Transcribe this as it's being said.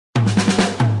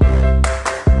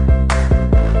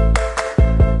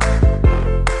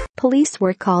Police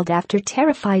were called after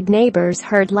terrified neighbors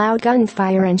heard loud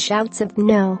gunfire and shouts of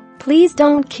 "No, please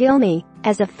don't kill me,"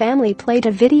 as a family played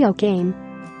a video game.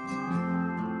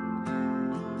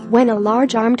 When a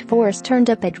large armed force turned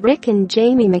up at Rick and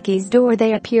Jamie McKee's door,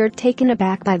 they appeared taken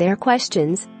aback by their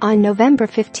questions. On November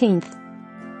 15,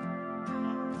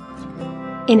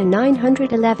 in a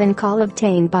 911 call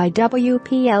obtained by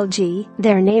WPLG,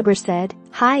 their neighbor said,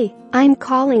 "Hi, I'm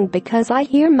calling because I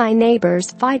hear my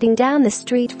neighbors fighting down the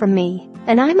street from me,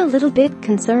 and I'm a little bit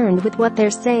concerned with what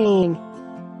they're saying."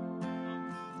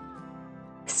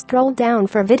 Scroll down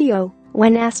for video.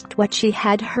 When asked what she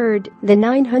had heard, the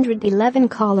 911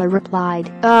 caller replied,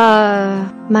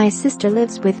 My sister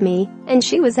lives with me, and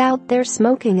she was out there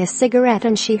smoking a cigarette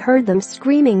and she heard them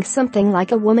screaming something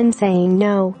like a woman saying,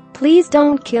 'No, please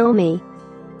don't kill me.'"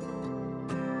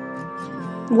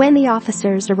 When the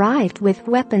officers arrived with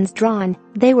weapons drawn,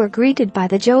 they were greeted by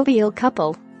the jovial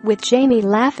couple, with Jamie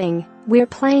laughing,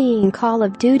 "We're playing Call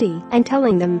of Duty," and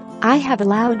telling them, "I have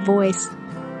a loud voice."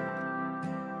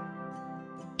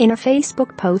 In a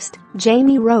Facebook post,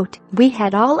 Jamie wrote, "We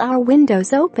had all our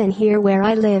windows open here where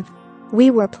I live. We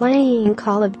were playing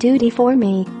Call of Duty for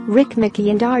me, Rick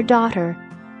McKee and our daughter.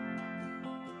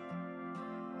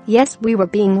 Yes, we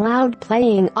were being loud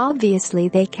playing, obviously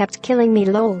they kept killing me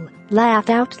lol, laugh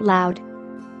out loud.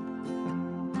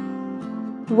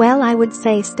 Well, I would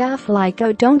say stuff like,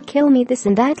 oh don't kill me this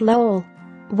and that lol.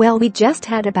 Well, we just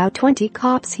had about 20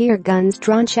 cops here, guns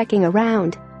drawn, checking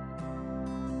around.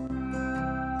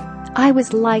 I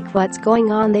was like, what's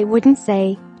going on? They wouldn't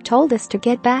say, told us to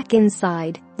get back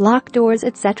inside, lock doors,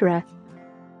 etc."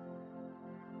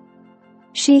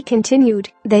 She continued,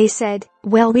 "They said,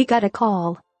 well, we got a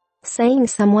call saying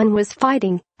someone was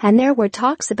fighting, and there were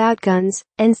talks about guns,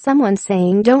 and someone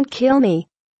saying don't kill me."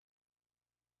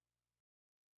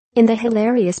 In the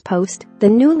hilarious post, the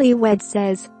newlywed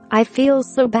says, "I feel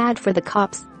so bad for the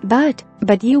cops,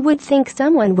 but you would think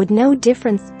someone would know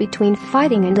difference between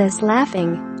fighting and us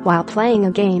laughing while playing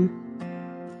a game."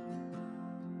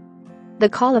 The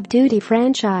Call of Duty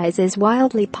franchise is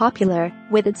wildly popular,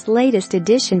 with its latest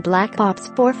edition Black Ops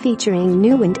 4 featuring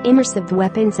new and immersive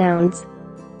weapon sounds.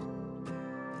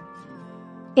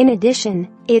 In addition,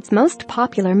 its most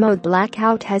popular mode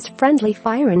Blackout has friendly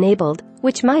fire enabled,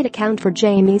 which might account for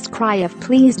Jamie's cry of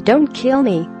 "Please don't kill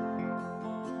me."